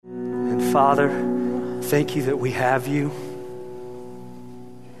Father, thank you that we have you.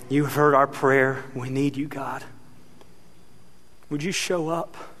 You have heard our prayer. We need you, God. Would you show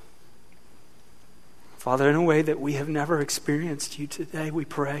up? Father, in a way that we have never experienced you today, we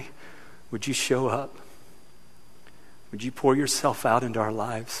pray, would you show up? Would you pour yourself out into our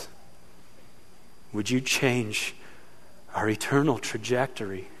lives? Would you change our eternal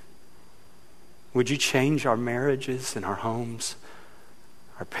trajectory? Would you change our marriages and our homes,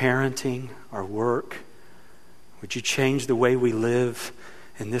 our parenting, our work? Would you change the way we live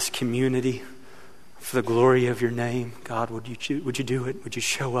in this community for the glory of your name? God, would you do it? Would you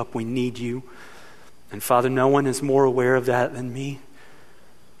show up? We need you. And Father, no one is more aware of that than me.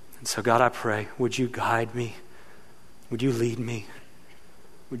 And so God, I pray, would you guide me? Would you lead me?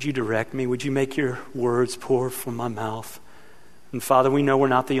 Would you direct me? Would you make your words pour from my mouth? And Father, we know we're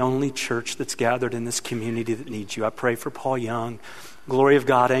not the only church that's gathered in this community that needs you. I pray for Paul Young, Glory of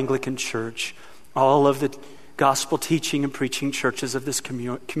God Anglican Church, all of the gospel teaching and preaching churches of this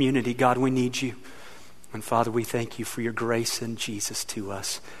community. God, we need you. And Father, we thank you for your grace in Jesus to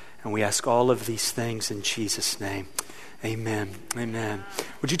us. And we ask all of these things in Jesus' name. Amen. Amen.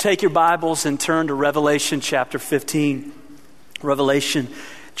 Would you take your Bibles and turn to Revelation chapter 15? Revelation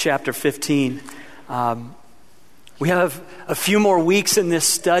chapter 15. We have a few more weeks in this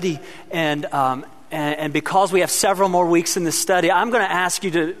study, and because we have several more weeks in this study, I'm going to ask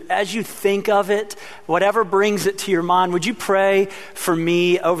you to, as you think of it, whatever brings it to your mind, would you pray for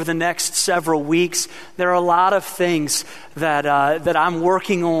me over the next several weeks? There are a lot of things that I'm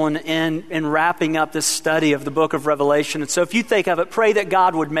working on in wrapping up this study of the book of Revelation. And so if you think of it, pray that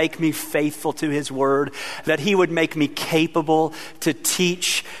God would make me faithful to his word, that he would make me capable to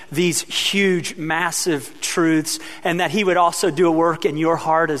teach these huge, massive truths, and that he would also do a work in your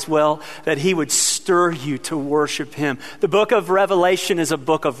heart as well, that he would stir you to worship him. The book of Revelation is a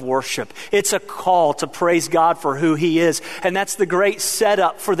book of worship. It's a call to praise God for who he is. And that's the great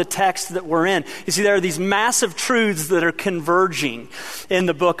setup for the text that we're in. You see, there are these massive truths that are converging in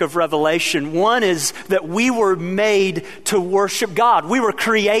the book of Revelation. One is that we were made to worship God. We were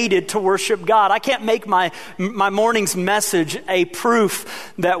created to worship God. I can't make my morning's message a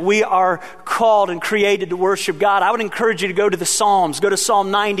proof that we are called and created to worship God. I would encourage you to go to the Psalms. Go to Psalm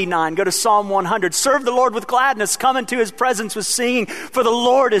 99. Go to Psalm 100. Serve the Lord with gladness. Come into his presence with singing. For the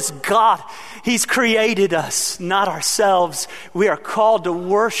Lord is God. He's created us, not ourselves. We are called to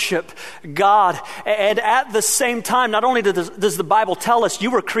worship God. And at the same time, not only does the Bible tell us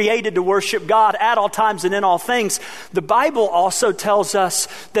you were created to worship God at all times and in all things, the Bible also tells us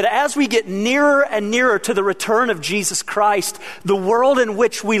that as we get nearer and nearer to the return of Jesus Christ, the world in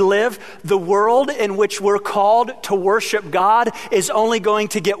which we live, the world in which we're called to worship God is only going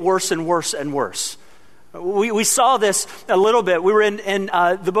to get worse and worse and worse. We saw this a little bit. We were in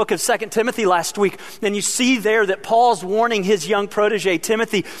the book of 2 Timothy last week, and you see there that Paul's warning his young protege,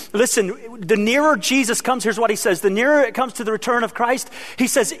 Timothy. Listen, the nearer Jesus comes, here's what he says. The nearer it comes to the return of Christ, he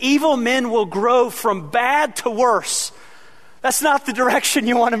says, evil men will grow from bad to worse. That's not the direction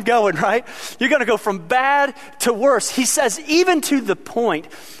you want them going, right? You're going to go from bad to worse. He says, even to the point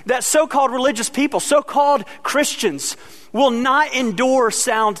that so-called religious people, so-called Christians, will not endure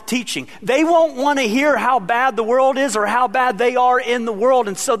sound teaching. They won't want to hear how bad the world is or how bad they are in the world.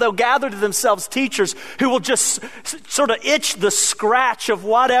 And so they'll gather to themselves teachers who will just sort of itch the scratch of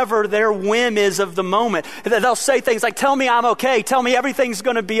whatever their whim is of the moment. They'll say things like, tell me I'm okay. Tell me everything's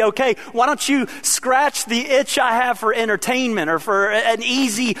going to be okay. Why don't you scratch the itch I have for entertainment or for an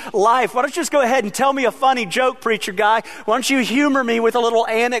easy life? Why don't you just go ahead and tell me a funny joke, preacher guy? Why don't you humor me with a little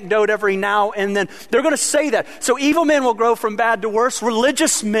anecdote every now and then? They're going to say that. So evil men will grow from bad to worse.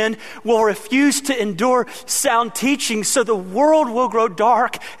 Religious men will refuse to endure sound teaching, so the world will grow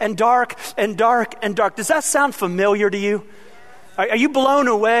dark and dark and dark and dark. Does that sound familiar to you? Are you blown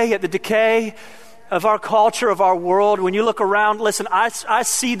away at the decay of our culture, of our world? When you look around, listen, I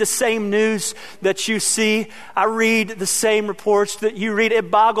see the same news that you see. I read the same reports that you read. It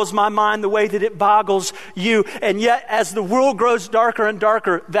boggles my mind the way that it boggles you. And yet, as the world grows darker and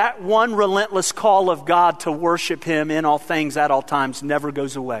darker, that one relentless call of God to worship him in all things at all times never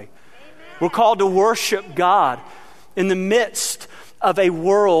goes away. Amen. We're called to worship God in the midst of a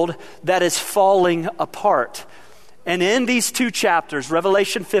world that is falling apart. And in these two chapters,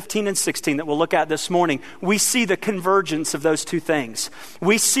 Revelation 15 and 16 that we'll look at this morning, we see the convergence of those two things.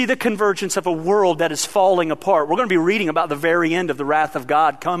 We see the convergence of a world that is falling apart. We're going to be reading about the very end of the wrath of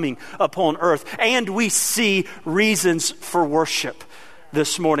God coming upon earth. And we see reasons for worship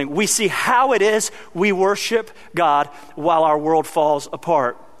this morning. We see how it is we worship God while our world falls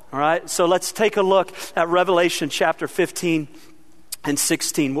apart. All right, so let's take a look at Revelation chapter 15. and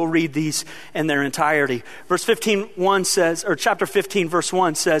 16. We'll read these in their entirety. Verse 15:1 says, or chapter 15, verse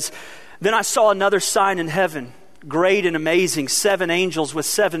 1 says, "Then I saw another sign in heaven, great and amazing, 7 angels with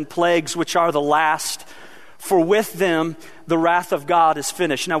 7 plagues, which are the last. For with them the wrath of God is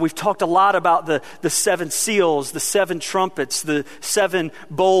finished." Now, we've talked a lot about the 7 seals, the 7 trumpets, the 7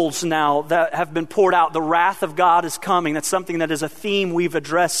 bowls now that have been poured out. The wrath of God is coming. That's something that is a theme we've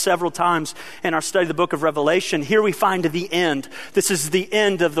addressed several times in our study of the book of Revelation. Here we find the end. This is the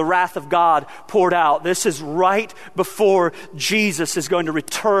end of the wrath of God poured out. This is right before Jesus is going to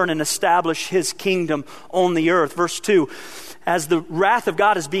return and establish his kingdom on the earth. Verse 2. As the wrath of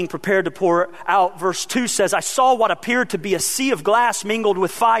God is being prepared to pour out, verse 2 says, "I saw what appeared to be a sea of glass mingled with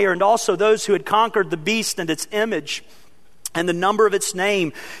fire, and also those who had conquered the beast and its image, and the number of its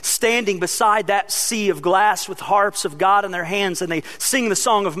name, standing beside that sea of glass with harps of God in their hands. And they sing the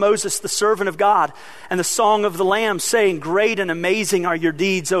song of Moses, the servant of God, and the song of the Lamb, saying, 'Great and amazing are your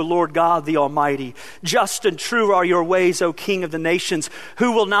deeds, O Lord God the Almighty. Just and true are your ways, O King of the nations.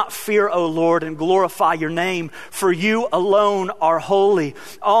 Who will not fear, O Lord, and glorify your name? For you alone are holy.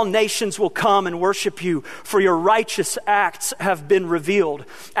 All nations will come and worship you, for your righteous acts have been revealed.'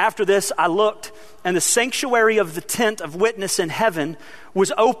 After this I looked, and the sanctuary of the tent of witness in heaven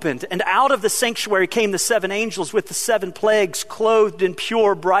was opened. And out of the sanctuary came the 7 angels with the 7 plagues, clothed in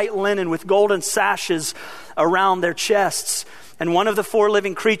pure bright linen with golden sashes around their chests. And one of the 4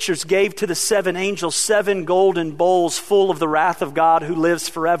 living creatures gave to the 7 angels 7 golden bowls full of the wrath of God who lives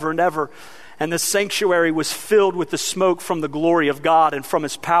forever and ever. And the sanctuary was filled with the smoke from the glory of God and from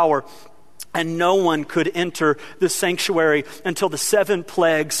his power. And no one could enter the sanctuary until the 7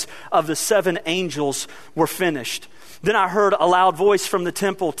 plagues of the 7 angels were finished. Then I heard a loud voice from the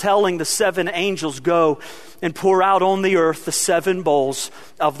temple telling the 7 angels, 'Go and pour out on the earth the 7 bowls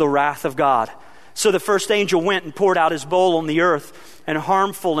of the wrath of God.' So the first angel went and poured out his bowl on the earth, and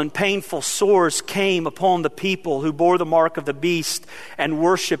harmful and painful sores came upon the people who bore the mark of the beast and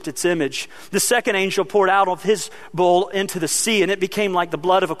worshipped its image. The second angel poured out of his bowl into the sea, and it became like the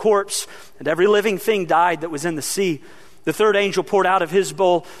blood of a corpse, and every living thing died that was in the sea. The third angel poured out of his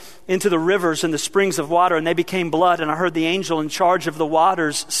bowl into the rivers and the springs of water, and they became blood. And I heard the angel in charge of the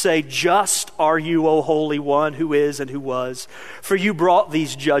waters say, 'Just are you, O Holy One, who is and who was, for you brought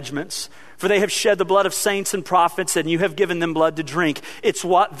these judgments. For they have shed the blood of saints and prophets, and you have given them blood to drink. It's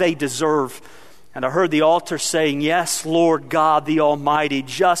what they deserve.' And I heard the altar saying, 'Yes, Lord God the Almighty,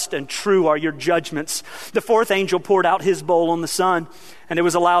 just and true are your judgments.' The fourth angel poured out his bowl on the sun, and it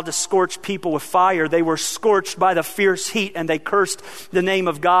was allowed to scorch people with fire. They were scorched by the fierce heat, and they cursed the name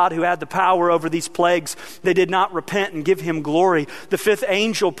of God who had the power over these plagues. They did not repent and give him glory. The fifth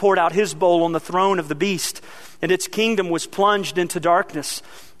angel poured out his bowl on the throne of the beast, and its kingdom was plunged into darkness.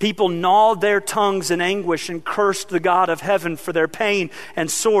 People gnawed their tongues in anguish and cursed the God of heaven for their pain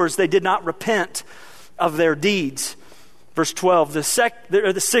and sores. They did not repent of their deeds." Verse 12, the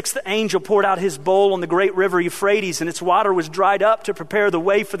sixth angel poured out his bowl on the great river Euphrates, and its water was dried up to prepare the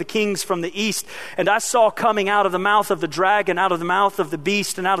way for the kings from the east. And I saw coming out of the mouth of the dragon, out of the mouth of the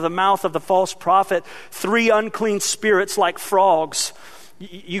beast, and out of the mouth of the false prophet, 3 unclean spirits like frogs.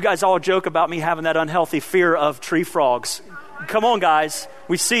 You guys all joke about me having that unhealthy fear of tree frogs. Come on, guys.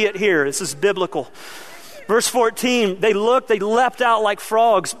 We see it here. This is biblical. Verse 14, they leapt out like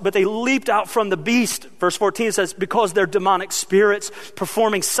frogs, but they leaped out from the beast. Verse 14 says, because they're demonic spirits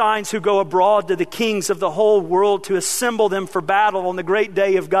performing signs who go abroad to the kings of the whole world to assemble them for battle on the great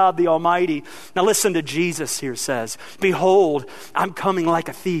day of God the Almighty. Now listen to Jesus here says, "Behold, I'm coming like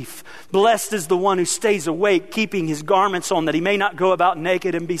a thief. Blessed is the one who stays awake, keeping his garments on, that he may not go about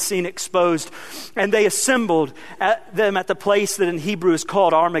naked and be seen exposed." And they assembled them at the place that in Hebrew is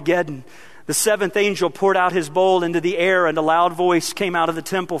called Armageddon. The seventh angel poured out his bowl into the air, and a loud voice came out of the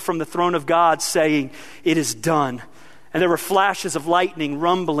temple from the throne of God saying, "It is done." And there were flashes of lightning,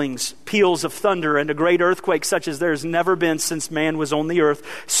 rumblings, peals of thunder, and a great earthquake such as there has never been since man was on the earth.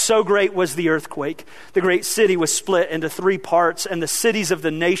 So great was the earthquake. The great city was split into 3 parts, and the cities of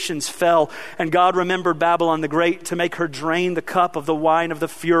the nations fell. And God remembered Babylon the Great to make her drain the cup of the wine of the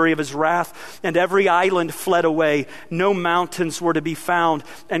fury of his wrath. And every island fled away. No mountains were to be found.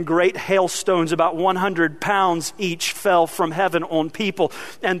 And great hailstones, about 100 pounds each, fell from heaven on people.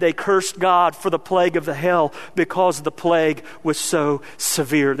 And they cursed God for the plague of the hail, because the plague was so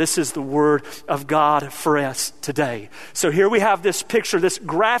severe. This is the word of God for us today. So here we have this picture, this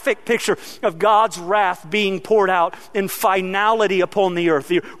graphic picture of God's wrath being poured out in finality upon the earth.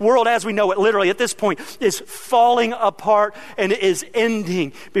 The world as we know it literally at this point is falling apart and is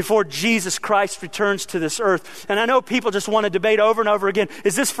ending before Jesus Christ returns to this earth. And I know people just want to debate over and over again,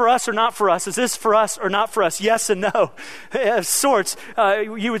 is this for us or not for us? Is this for us or not for us? Yes and no. Of sorts.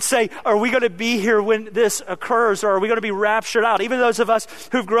 You would say, are we going to be here when this occurs, or are we going to be raptured out? Even those of us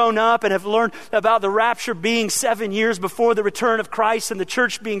who've grown up and have learned about the rapture being 7 years before the return of Christ and the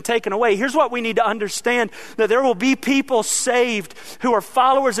church being taken away, here's what we need to understand, that there will be people saved who are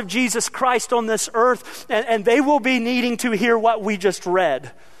followers of Jesus Christ on this earth, and they will be needing to hear what we just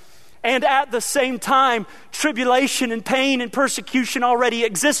read. And at the same time, tribulation and pain and persecution already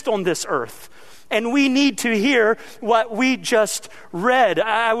exist on this earth. And we need to hear what we just read.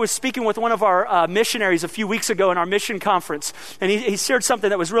 I was speaking with one of our missionaries a few weeks ago in our mission conference, and he shared something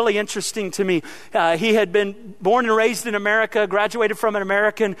that was really interesting to me. He had been born and raised in America, graduated from an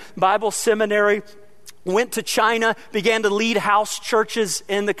American Bible seminary, went to China, began to lead house churches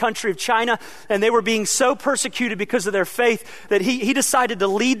in the country of China, and they were being so persecuted because of their faith that he decided to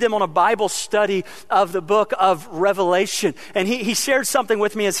lead them on a Bible study of the book of Revelation. And he shared something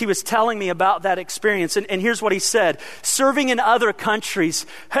with me as he was telling me about that experience. And here's what he said. Serving in other countries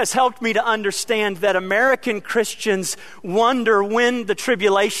has helped me to understand that American Christians wonder when the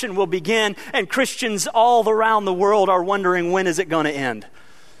tribulation will begin, and Christians all around the world are wondering when is it going to end.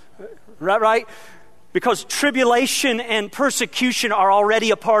 Right? Because tribulation and persecution are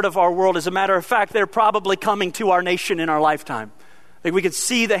already a part of our world. As a matter of fact, they're probably coming to our nation in our lifetime. Like we could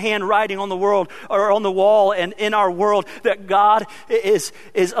see the handwriting on the world or on the wall and in our world that God is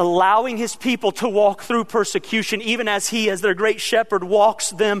allowing his people to walk through persecution, even as he, as their great shepherd, walks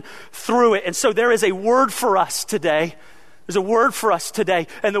them through it. And so there is a word for us today. There's a word for us today.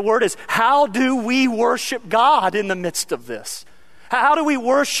 And the word is, how do we worship God in the midst of this? How do we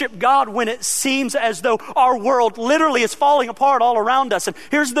worship God when it seems as though our world literally is falling apart all around us? And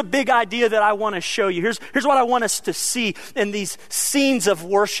here's the big idea that I want to show you. Here's what I want us to see in these scenes of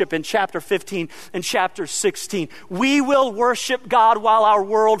worship in chapter 15 and chapter 16. We will worship God while our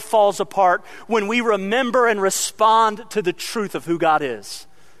world falls apart when we remember and respond to the truth of who God is.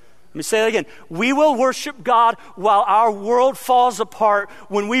 Let me say that again. We will worship God while our world falls apart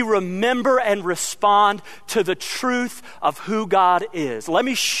when we remember and respond to the truth of who God is. Let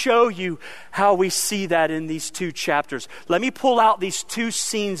me show you how we see that in these two chapters. Let me pull out these two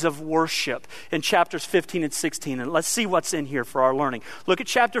scenes of worship in chapters 15 and 16, and let's see what's in here for our learning. Look at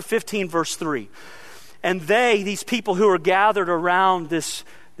chapter 15, verse 3. And these people who are gathered around this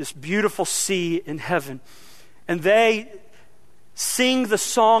beautiful sea in heaven, and they sing the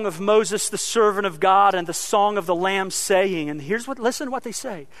song of Moses, the servant of God, and the song of the Lamb, saying, and listen to what they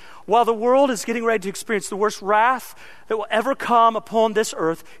say. While the world is getting ready to experience the worst wrath that will ever come upon this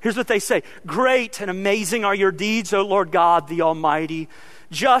earth, here's what they say. Great and amazing are your deeds, O Lord God, the Almighty.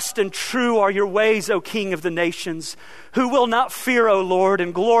 Just and true are your ways, O King of the nations. Who will not fear, O Lord,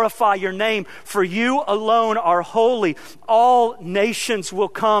 and glorify your name? For you alone are holy. All nations will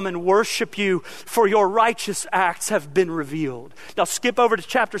come and worship you, for your righteous acts have been revealed. Now skip over to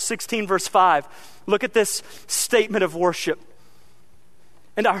chapter 16, verse 5. Look at this statement of worship.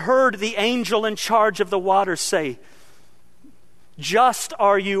 And I heard the angel in charge of the waters say, just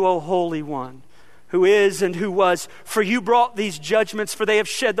are you, O Holy One, who is and who was. For you brought these judgments, for they have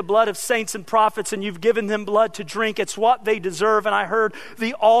shed the blood of saints and prophets, and you've given them blood to drink. It's what they deserve. And I heard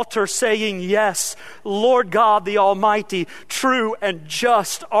the altar saying, yes, Lord God the Almighty, true and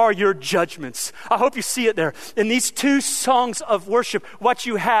just are your judgments. I hope you see it there. In these two songs of worship, what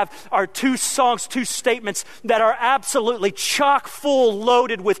you have are two songs, two statements that are absolutely chock full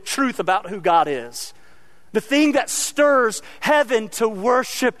loaded with truth about who God is. The thing that stirs heaven to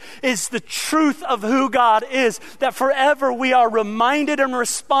worship is the truth of who God is, that forever we are reminded and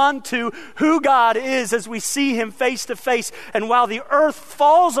respond to who God is as we see him face to face. And while the earth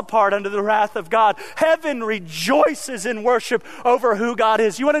falls apart under the wrath of God, heaven rejoices in worship over who God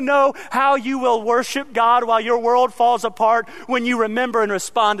is. You want to know how you will worship God while your world falls apart? When you remember and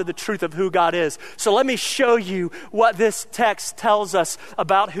respond to the truth of who God is. So let me show you what this text tells us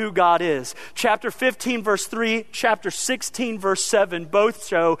about who God is. Chapter 15, verse 3, chapter 16, verse 7, both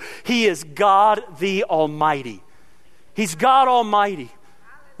show he is God the Almighty. He's God Almighty.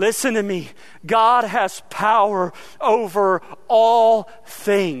 Listen to me. God has power over all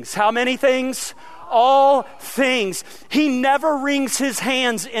things. How many things? all things. He never wrings his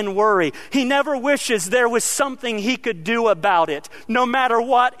hands in worry. He never wishes there was something he could do about it. No matter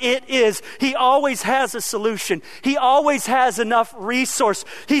what it is, he always has a solution. He always has enough resource.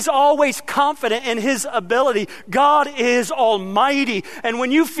 He's always confident in his ability. God is almighty. And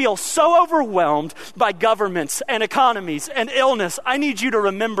when you feel so overwhelmed by governments and economies and illness, I need you to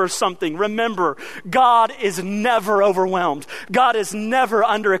remember something. Remember, God is never overwhelmed. God is never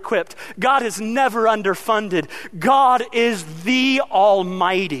under-equipped. God is never underfunded. God is the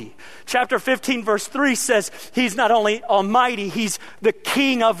Almighty. Chapter 15, verse 3 says he's not only almighty, he's the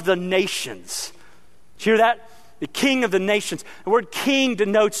King of the nations. Did you hear that? The King of the nations. The word king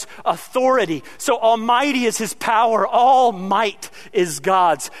denotes authority. So almighty is his power. All might is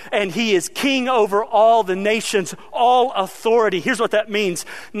God's. And he is king over all the nations, all authority. Here's what that means.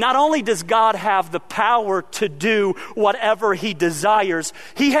 Not only does God have the power to do whatever he desires,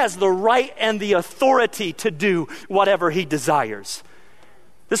 he has the right and the authority to do whatever he desires.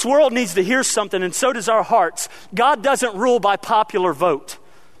 This world needs to hear something, and so does our hearts. God doesn't rule by popular vote.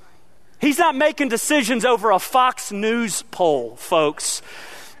 He's not making decisions over a Fox News poll, folks.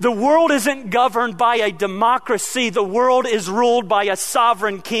 The world isn't governed by a democracy. The world is ruled by a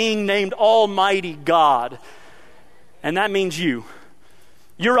sovereign king named Almighty God. And that means you.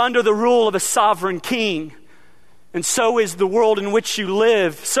 You're under the rule of a sovereign king. And so is the world in which you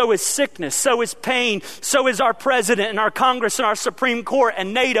live. So is sickness. So is pain. So is our president and our Congress and our Supreme Court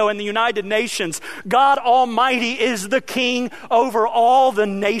and NATO and the United Nations. God Almighty is the king over all the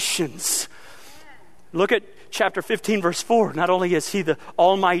nations. Look at chapter 15, verse 4. Not only is he the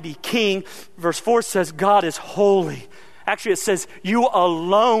Almighty King, verse 4 says God is holy. Actually, it says you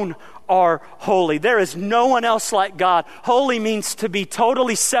alone are holy. There is no one else like God. Holy means to be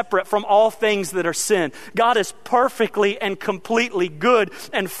totally separate from all things that are sin. God is perfectly and completely good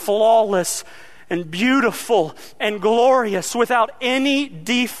and flawless and beautiful and glorious without any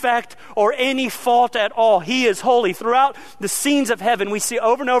defect or any fault at all. He is holy. Throughout the scenes of heaven, we see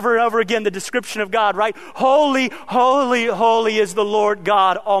over and over and over again the description of God, right? Holy, holy, holy is the Lord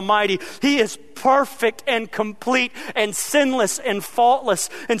God Almighty. He is perfect and complete and sinless and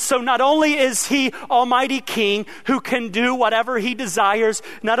faultless. And so not only is he Almighty King who can do whatever he desires,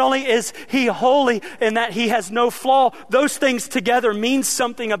 not only is he holy in that he has no flaw, those things together mean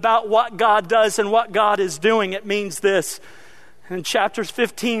something about what God does and what God is doing. It means this. In chapters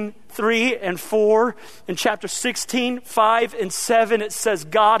 15, 3 and 4, in chapter 16, 5 and 7, it says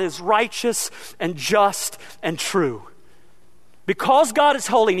God is righteous and just and true. Because God is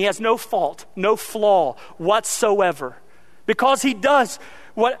holy and he has no fault, no flaw whatsoever. Because he does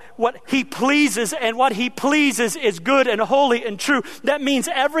what he pleases, and what he pleases is good and holy and true. That means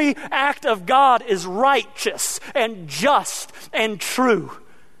every act of God is righteous and just and true.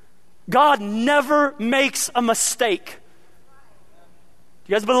 God never makes a mistake.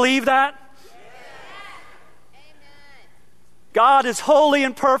 Do you guys believe that? God is holy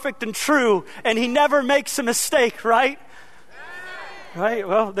and perfect and true, and he never makes a mistake, right? Right?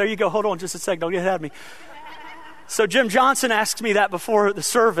 Well, there you go. Hold on just a second. Don't get ahead of me. So Jim Johnson asked me that before the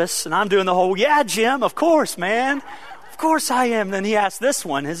service, and I'm doing the whole, yeah, Jim, of course, man. Of course I am. Then he asked this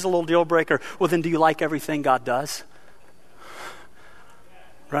one. His is a little deal breaker. Well, then do you like everything God does?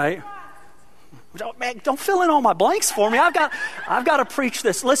 Right? Man, don't fill in all my blanks for me. I've got to preach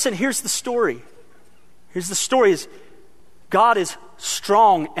this. Listen, here's the story. Here's the story is God is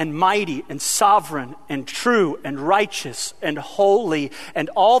strong and mighty and sovereign and true and righteous and holy, and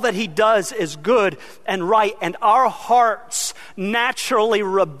all that he does is good and right, and our hearts naturally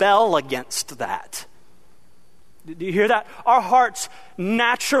rebel against that. Do you hear that? Our hearts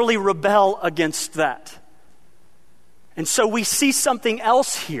naturally rebel against that. And so we see something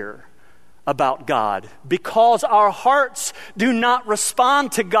else here about God. Because our hearts do not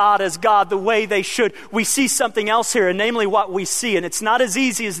respond to God as God the way they should, we see something else here, and namely what we see. And it's not as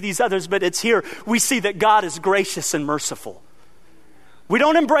easy as these others, but it's here. We see that God is gracious and merciful. We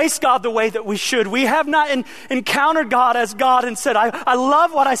don't embrace God the way that we should. We have not encountered God as God and said, I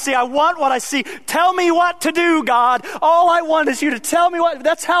love what I see. I want what I see. Tell me what to do, God. All I want is you to tell me what.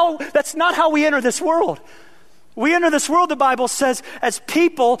 That's not how we enter this world. We enter this world, the Bible says, as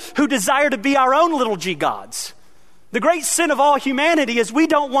people who desire to be our own little g gods. The great sin of all humanity is we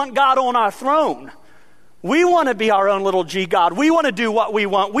don't want God on our throne. We want to be our own little g God. We want to do what we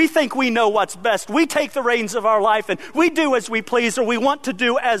want. We think we know what's best. We take the reins of our life and we do as we please, or we want to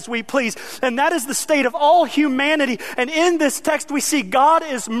do as we please. And that is the state of all humanity. And in this text we see God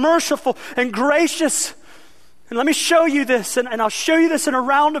is merciful and gracious. And let me show you this, and I'll show you this in a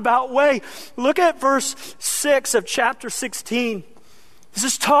roundabout way. Look at verse 6 of chapter 16. This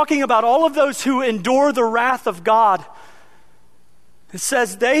is talking about all of those who endure the wrath of God. It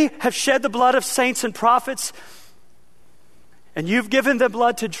says they have shed the blood of saints and prophets, and you've given them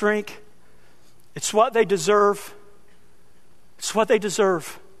blood to drink. It's what they deserve. It's what they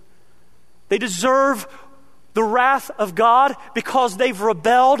deserve. They deserve the wrath of God because they've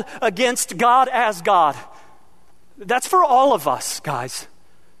rebelled against God as God. That's for all of us, guys.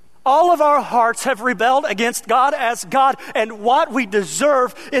 All of our hearts have rebelled against God as God, and what we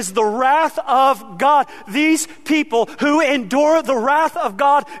deserve is the wrath of God. These people who endure the wrath of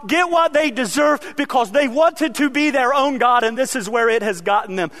God get what they deserve because they wanted to be their own God, and this is where it has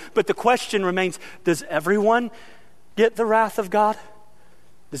gotten them. But the question remains, does everyone get the wrath of God?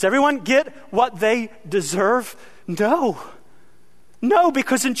 Does everyone get what they deserve? No. No,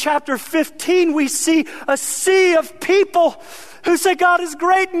 because in chapter 15 we see a sea of people who say God is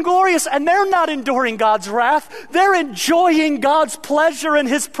great and glorious, and they're not enduring God's wrath. They're enjoying God's pleasure and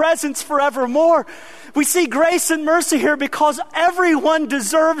His presence forevermore. We see grace and mercy here because everyone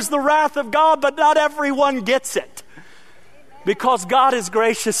deserves the wrath of God, but not everyone gets it. Because God is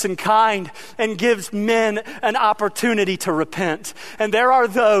gracious and kind and gives men an opportunity to repent. And there are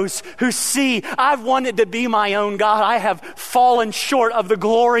those who see, I've wanted to be my own God. I have fallen short of the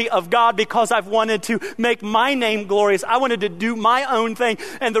glory of God because I've wanted to make my name glorious. I wanted to do my own thing.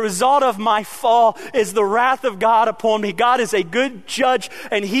 And the result of my fall is the wrath of God upon me. God is a good judge,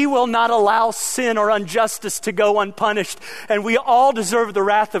 and He will not allow sin or injustice to go unpunished. And we all deserve the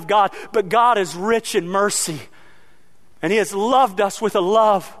wrath of God, but God is rich in mercy. And He has loved us with a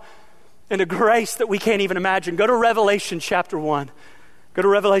love and a grace that we can't even imagine. Go to Revelation chapter 1. Go to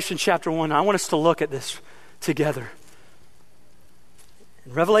Revelation chapter 1. I want us to look at this together.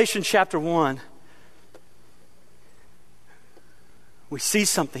 In Revelation chapter 1, we see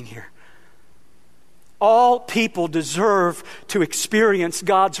something here. All people deserve to experience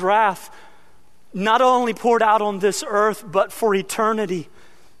God's wrath, not only poured out on this earth, but for eternity.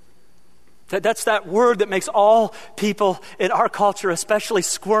 That's that word that makes all people in our culture especially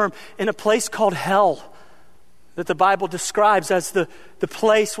squirm, in a place called hell, that the Bible describes as the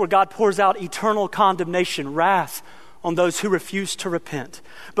place where God pours out eternal condemnation, wrath on those who refuse to repent.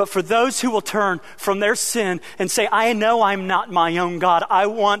 But for those who will turn from their sin and say, I know I'm not my own God. I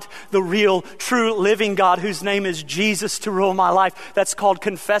want the real, true, living God whose name is Jesus to rule my life. That's called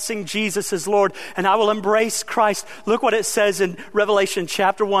confessing Jesus as Lord. And I will embrace Christ. Look what it says in Revelation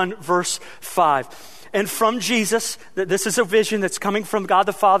chapter 1, verse 5. And from Jesus, this is a vision that's coming from God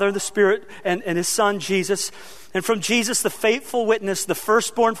the Father, the Spirit, and His Son, Jesus. And from Jesus, the faithful witness, the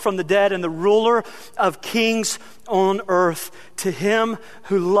firstborn from the dead, and the ruler of kings on earth. To Him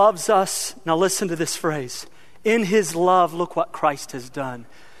who loves us, now listen to this phrase, in His love, look what Christ has done.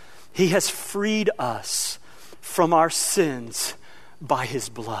 He has freed us from our sins by His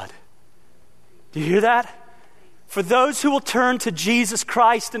blood. Do you hear that? For those who will turn to Jesus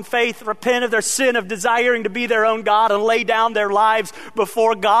Christ in faith, repent of their sin of desiring to be their own God and lay down their lives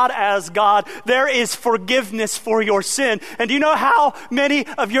before God as God, there is forgiveness for your sin. And do you know how many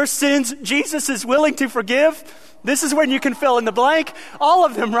of your sins Jesus is willing to forgive? This is when you can fill in the blank. All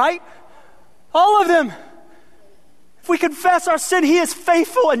of them, right? All of them. If we confess our sin, He is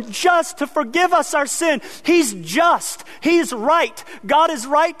faithful and just to forgive us our sin. He's just. He's right. God is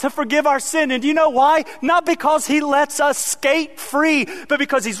right to forgive our sin. And do you know why? Not because He lets us skate free, but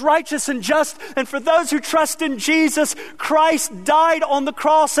because He's righteous and just. And for those who trust in Jesus, Christ died on the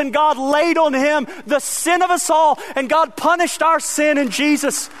cross and God laid on Him the sin of us all. And God punished our sin in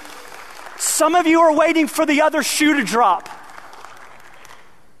Jesus. Some of you are waiting for the other shoe to drop.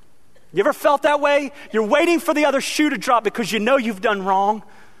 You ever felt that way? You're waiting for the other shoe to drop because you know you've done wrong.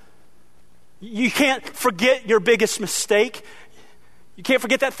 You can't forget your biggest mistake. You can't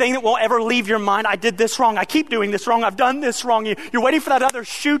forget that thing that won't ever leave your mind. I did this wrong. I keep doing this wrong. I've done this wrong. You're waiting for that other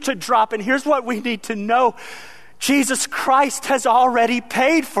shoe to drop. And here's what we need to know. Jesus Christ has already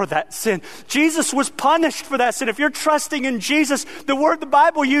paid for that sin. Jesus was punished for that sin. If you're trusting in Jesus, the word the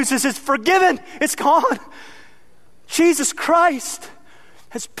Bible uses is forgiven. It's gone. Jesus Christ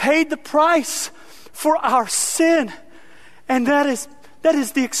has paid the price for our sin. And that is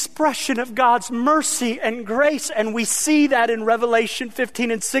the expression of God's mercy and grace. And we see that in Revelation 15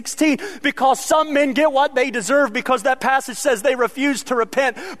 and 16. Because some men get what they deserve because that passage says they refuse to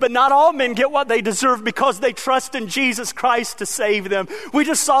repent. But not all men get what they deserve because they trust in Jesus Christ to save them. We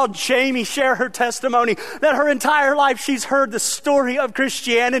just saw Jamie share her testimony that her entire life she's heard the story of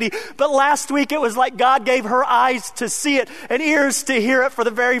Christianity. But last week it was like God gave her eyes to see it and ears to hear it for the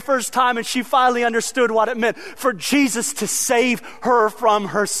very first time. And she finally understood what it meant for Jesus to save her from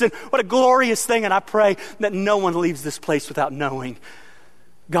her sin. What a glorious thing. And I pray that no one leaves this place without knowing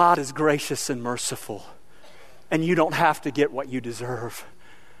God is gracious and merciful, and you don't have to get what you deserve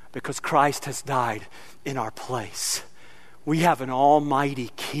because Christ has died in our place. We have an almighty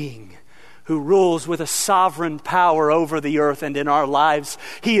King who rules with a sovereign power over the earth and in our lives.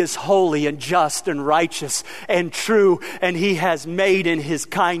 He is holy and just and righteous and true, and He has made in His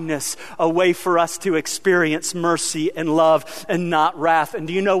kindness a way for us to experience mercy and love and not wrath. And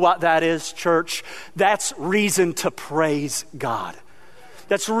do you know what that is, church? That's reason to praise God.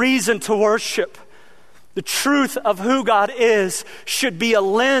 That's reason to worship. The truth of who God is should be a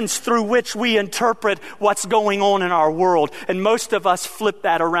lens through which we interpret what's going on in our world. And most of us flip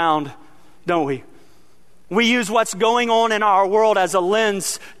that around, don't we? We use what's going on in our world as a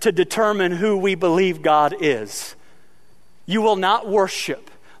lens to determine who we believe God is. You will not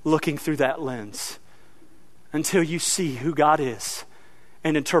worship looking through that lens until you see who God is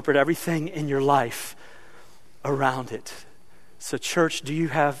and interpret everything in your life around it. So, church, do you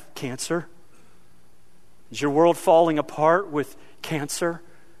have cancer? Is your world falling apart with cancer?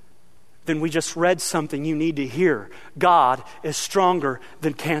 Then we just read something you need to hear. God is stronger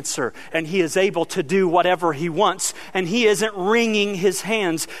than cancer, and He is able to do whatever He wants, and He isn't wringing His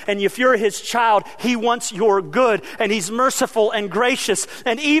hands. And if you're His child, He wants your good, and He's merciful and gracious.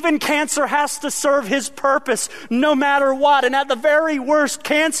 And even cancer has to serve His purpose no matter what. And at the very worst,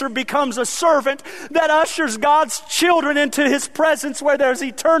 cancer becomes a servant that ushers God's children into His presence where there's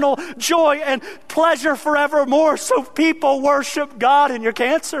eternal joy and pleasure forevermore. So people worship God in your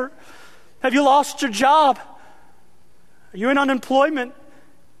cancer. Have you lost your job? Are you in unemployment?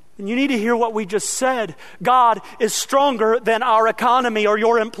 And you need to hear what we just said. God is stronger than our economy or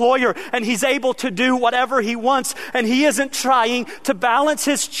your employer, and He's able to do whatever He wants, and He isn't trying to balance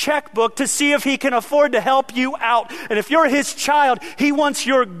His checkbook to see if He can afford to help you out. And if you're His child, He wants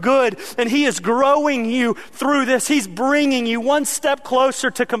your good, and He is growing you through this. He's bringing you one step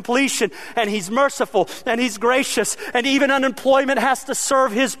closer to completion, and He's merciful, and He's gracious, and even unemployment has to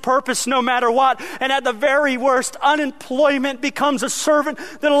serve His purpose no matter what. And at the very worst, unemployment becomes a servant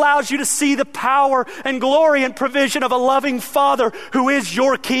that allows you to see the power and glory and provision of a loving Father who is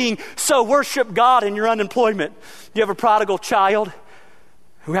your King. So worship God in your unemployment. Do you have a prodigal child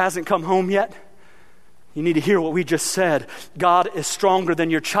who hasn't come home yet? You need to hear what we just said. God is stronger than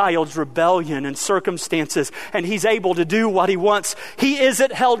your child's rebellion and circumstances, and He's able to do what He wants. He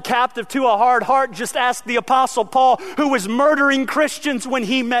isn't held captive to a hard heart. Just ask the Apostle Paul, who was murdering Christians when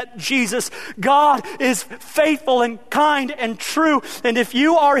he met Jesus. God is faithful and kind and true, and if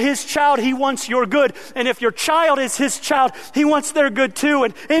you are His child, He wants your good. And if your child is His child, He wants their good too.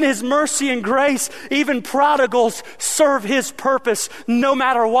 And in His mercy and grace, even prodigals serve His purpose no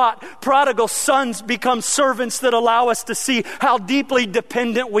matter what. Prodigal sons become servants that allow us to see how deeply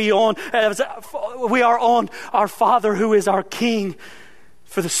dependent we are on our Father who is our King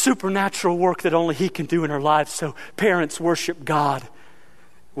for the supernatural work that only He can do in our lives. So parents, worship God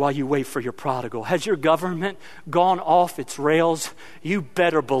while you wait for your prodigal. Has your government gone off its rails? You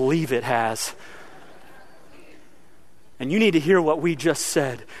better believe it has. And you need to hear what we just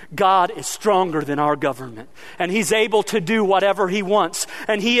said. God is stronger than our government, and He's able to do whatever He wants.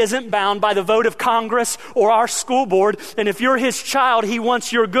 And He isn't bound by the vote of Congress or our school board. And if you're His child, He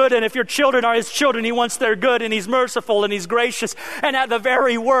wants your good. And if your children are His children, He wants their good. And He's merciful and He's gracious. And at the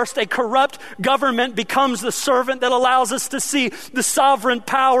very worst, a corrupt government becomes the servant that allows us to see the sovereign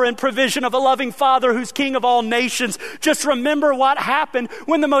power and provision of a loving Father who's King of all nations. Just remember what happened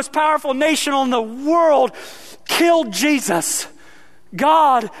when the most powerful nation on the world killed Jesus.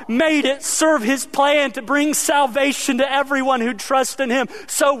 God made it serve His plan to bring salvation to everyone who trusts in Him.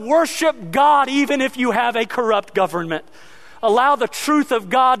 So worship God even if you have a corrupt government. Allow the truth of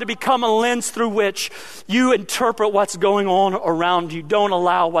God to become a lens through which you interpret what's going on around you. Don't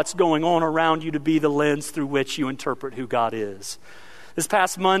allow what's going on around you to be the lens through which you interpret who God is. This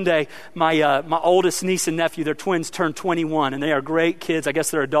past Monday, my oldest niece and nephew, they're twins, turned 21, and they are great kids. I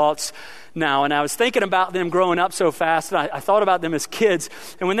guess they're adults now. And I was thinking about them growing up so fast, and I thought about them as kids.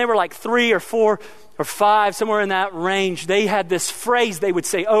 And when they were like 3 or 4 or 5, somewhere in that range, they had this phrase they would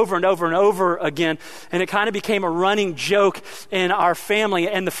say over and over and over again. And it kind of became a running joke in our family.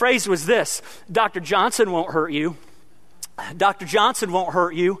 And the phrase was this: Dr. Johnson won't hurt you. Dr. Johnson won't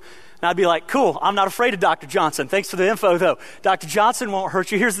hurt you. And I'd be like, cool, I'm not afraid of Dr. Johnson. Thanks for the info, though. Dr. Johnson won't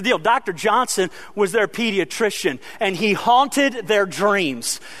hurt you. Here's the deal. Dr. Johnson was their pediatrician, and he haunted their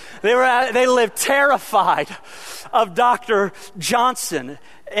dreams. They lived terrified of Dr. Johnson.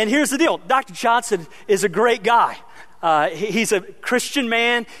 And here's the deal. Dr. Johnson is a great guy. He's a Christian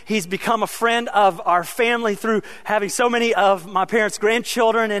man. He's become a friend of our family through having so many of my parents'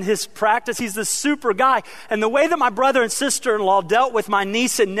 grandchildren in his practice. He's this super guy. And the way that my brother and sister-in-law dealt with my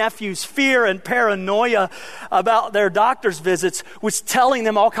niece and nephew's fear and paranoia about their doctor's visits was telling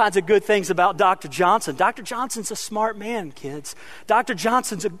them all kinds of good things about Dr. Johnson. Dr. Johnson's a smart man, kids. Dr.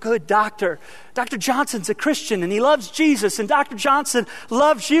 Johnson's a good doctor. Dr. Johnson's a Christian and he loves Jesus, and Dr. Johnson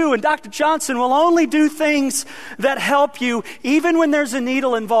loves you, and Dr. Johnson will only do things that help you even when there's a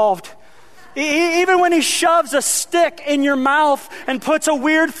needle involved. Even when he shoves a stick in your mouth and puts a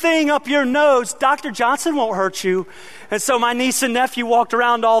weird thing up your nose, Dr. Johnson won't hurt you. And so my niece and nephew walked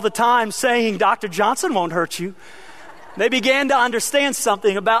around all the time saying, Dr. Johnson won't hurt you. They began to understand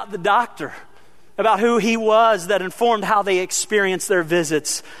something about the doctor, about who he was, that informed how they experienced their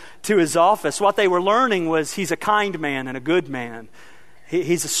visits to his office. What they were learning was he's a kind man and a good man.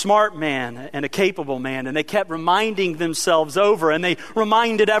 He's a smart man and a capable man. And they kept reminding themselves over, and they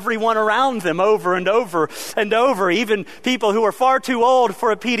reminded everyone around them over and over and over. Even people who were far too old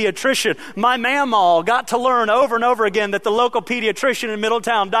for a pediatrician. My mamaw got to learn over and over again that the local pediatrician in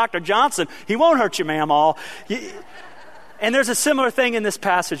Middletown, Dr. Johnson, he won't hurt you, mamaw. And there's a similar thing in this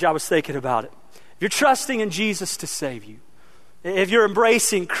passage. I was thinking about it. If you're trusting in Jesus to save you, if you're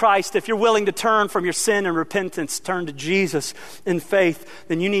embracing Christ, if you're willing to turn from your sin and repentance, turn to Jesus in faith,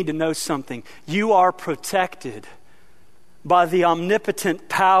 then you need to know something. You are protected by the omnipotent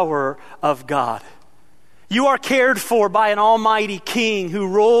power of God. You are cared for by an almighty king who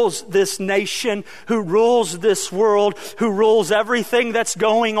rules this nation, who rules this world, who rules everything that's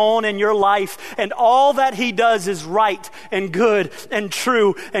going on in your life. And all that he does is right and good and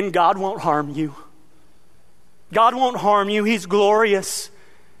true, and God won't harm you. God won't harm you. He's glorious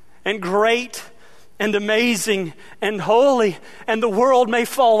and great and amazing and holy. And the world may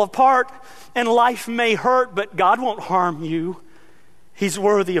fall apart and life may hurt, but God won't harm you. He's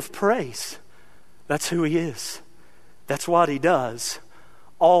worthy of praise. That's who he is. That's what he does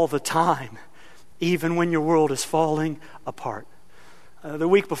all the time, even when your world is falling apart. The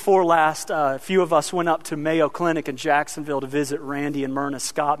week before last, a few of us went up to Mayo Clinic in Jacksonville to visit Randy and Myrna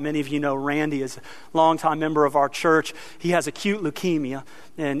Scott. Many of you know Randy is a longtime member of our church. He has acute leukemia,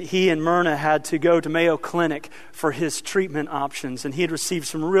 and he and Myrna had to go to Mayo Clinic for his treatment options. And he had received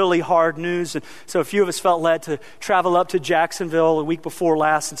some really hard news, and so a few of us felt led to travel up to Jacksonville the week before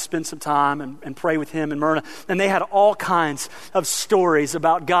last and spend some time and pray with him and Myrna. And they had all kinds of stories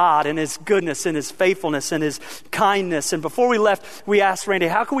about God and his goodness and his faithfulness and his kindness. And before we left, we asked Randy,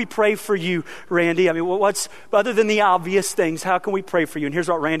 how can we pray for you, Randy? I mean, what's other than the obvious things, how can we pray for you? And here's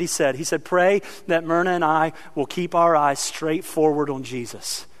what Randy said. He said, pray that Myrna and I will keep our eyes straight forward on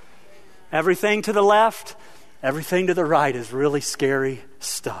Jesus. Everything to the left, everything to the right is really scary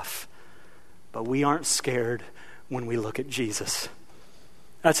stuff. But we aren't scared when we look at Jesus.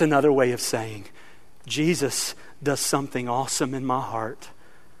 That's another way of saying, Jesus does something awesome in my heart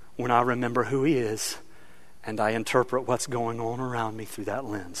when I remember who he is and I interpret what's going on around me through that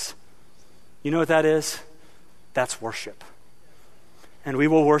lens. You know what that is? That's worship. And we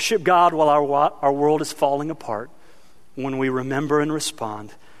will worship God while our world is falling apart when we remember and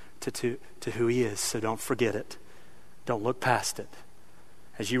respond to who he is. So don't forget it. Don't look past it.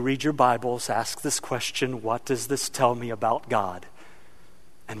 As you read your Bibles, ask this question, what does this tell me about God?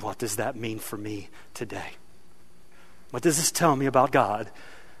 And what does that mean for me today? What does this tell me about God?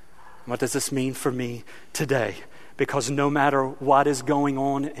 What does this mean for me today? Because no matter what is going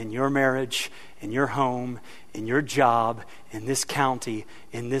on in your marriage, in your home, in your job, in this county,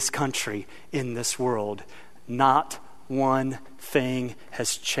 in this country, in this world, not one thing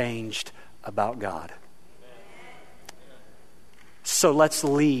has changed about God. So let's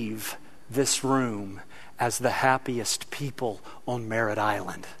leave this room as the happiest people on Merritt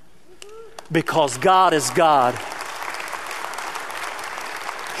Island. Because God is God.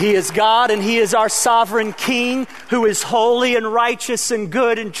 He is God, and he is our sovereign King who is holy and righteous and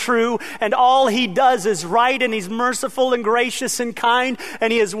good and true. And all he does is right, and he's merciful and gracious and kind.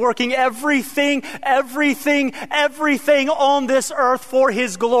 And he is working everything on this earth for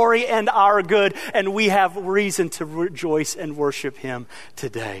his glory and our good. And we have reason to rejoice and worship him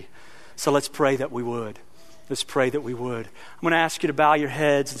today. So let's pray that we would. Let's pray that we would. I'm going to ask you to bow your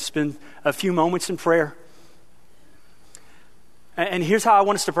heads and spend a few moments in prayer. And here's how I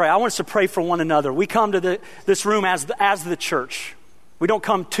want us to pray. I want us to pray for one another. We come to this room as the church. We don't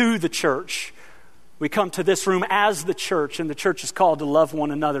come to the church. We come to this room as the church, and the church is called to love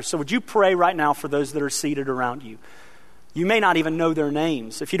one another. So would you pray right now for those that are seated around you? You may not even know their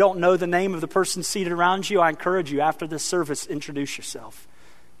names. If you don't know the name of the person seated around you, I encourage you after this service, introduce yourself.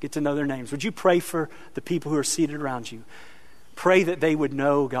 Get to know their names. Would you pray for the people who are seated around you? Pray that they would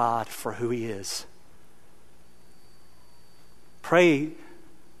know God for who He is. Pray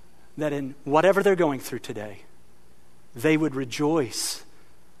that in whatever they're going through today, they would rejoice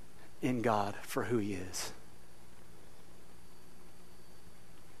in God for who He is.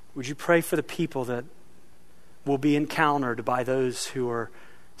 Would you pray for the people that will be encountered by those who are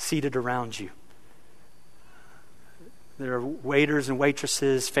seated around you? There are waiters and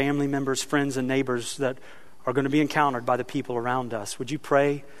waitresses, family members, friends and neighbors that are going to be encountered by the people around us. Would you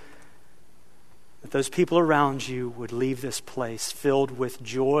pray that those people around you would leave this place filled with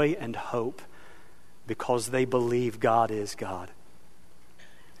joy and hope because they believe God is God?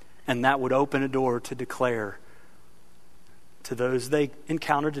 And that would open a door to declare to those they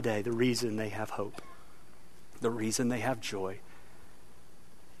encounter today the reason they have hope, the reason they have joy,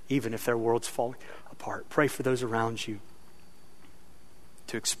 even if their world's falling apart. Pray for those around you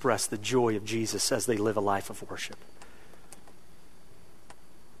to express the joy of Jesus as they live a life of worship.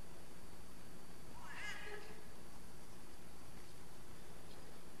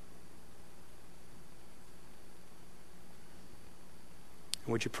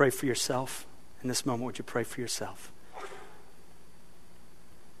 And would you pray for yourself? In this moment, would you pray for yourself?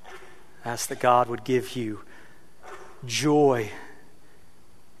 Ask that God would give you joy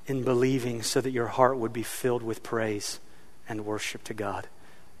in believing so that your heart would be filled with praise and worship to God.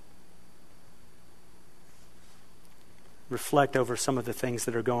 Reflect over some of the things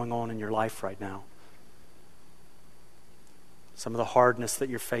that are going on in your life right now. Some of the hardness that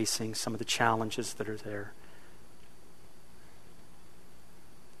you're facing, some of the challenges that are there.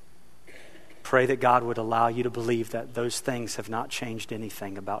 Pray that God would allow you to believe that those things have not changed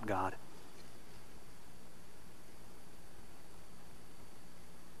anything about God.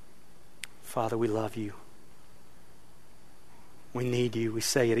 Father, we love you. We need you. We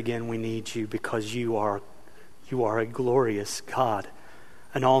say it again, we need you because you are a glorious God,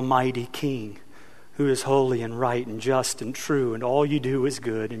 an almighty King who is holy and right and just and true, and all you do is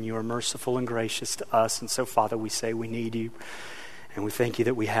good, and you are merciful and gracious to us. And so, Father, we say we need you, and we thank you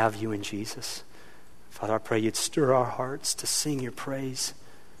that we have you in Jesus. Father, I pray you'd stir our hearts to sing your praise.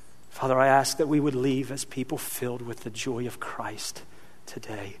 Father, I ask that we would leave as people filled with the joy of Christ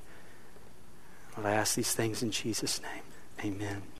today. Lord, I ask these things in Jesus' name. Amen.